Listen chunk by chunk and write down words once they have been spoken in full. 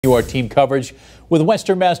Our team coverage with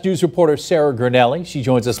Western Mass News reporter Sarah Gurnelli. She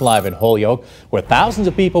joins us live in Holyoke, where thousands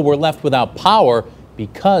of people were left without power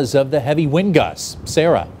because of the heavy wind gusts.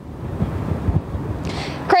 Sarah.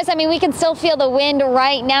 Chris, we can still feel the wind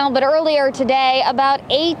right now, but earlier today, about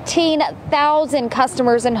 18,000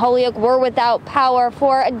 customers in Holyoke were without power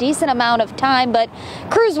for a decent amount of time, but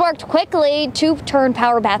crews worked quickly to turn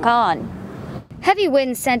power back on. Heavy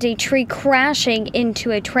winds sent a tree crashing into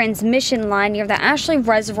a transmission line near the Ashley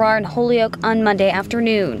Reservoir in Holyoke on Monday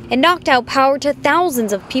afternoon. It knocked out power to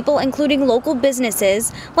thousands of people, including local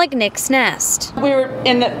businesses like Nick's Nest. We were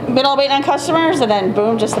in the middle waiting on customers, and then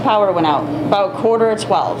boom, just the power went out, about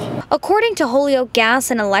 11:45. According to Holyoke Gas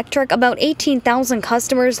and Electric, about 18,000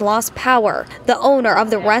 customers lost power. The owner of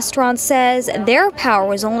the restaurant says their power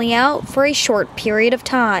was only out for a short period of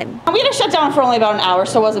time. We had to shut down for only about an hour,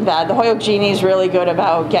 so it wasn't bad. The Holyoke Genie's really good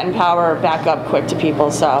about getting power back up quick to people.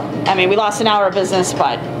 So, we lost an hour of business,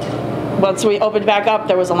 but once we opened back up,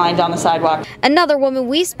 there was a line down the sidewalk. Another woman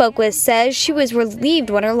we spoke with says she was relieved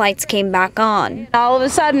when her lights came back on. All of a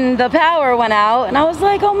sudden, the power went out, and I was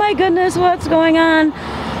like, oh my goodness, what's going on?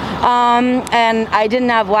 And I didn't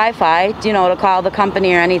have Wi-Fi, to call the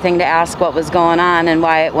company or anything to ask what was going on and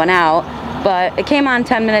why it went out. But it came on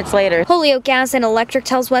 10 minutes later. Holyoke Gas and Electric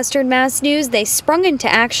tells Western Mass News they sprung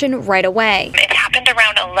into action right away. It happened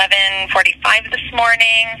around 11:45 this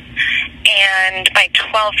morning, and by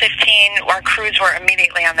 12:15 our crews were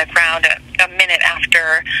immediately on the ground a minute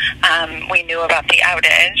after we knew about the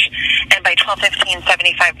outage, and by 12:15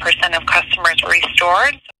 75% of customers were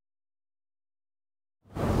restored.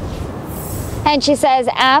 And she says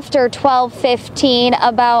after 12:15,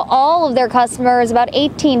 about all of their customers, about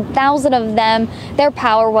 18,000 of them, their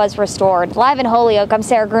power was restored. Live in Holyoke, I'm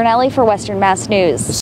Sarah Gurnelli for Western Mass News.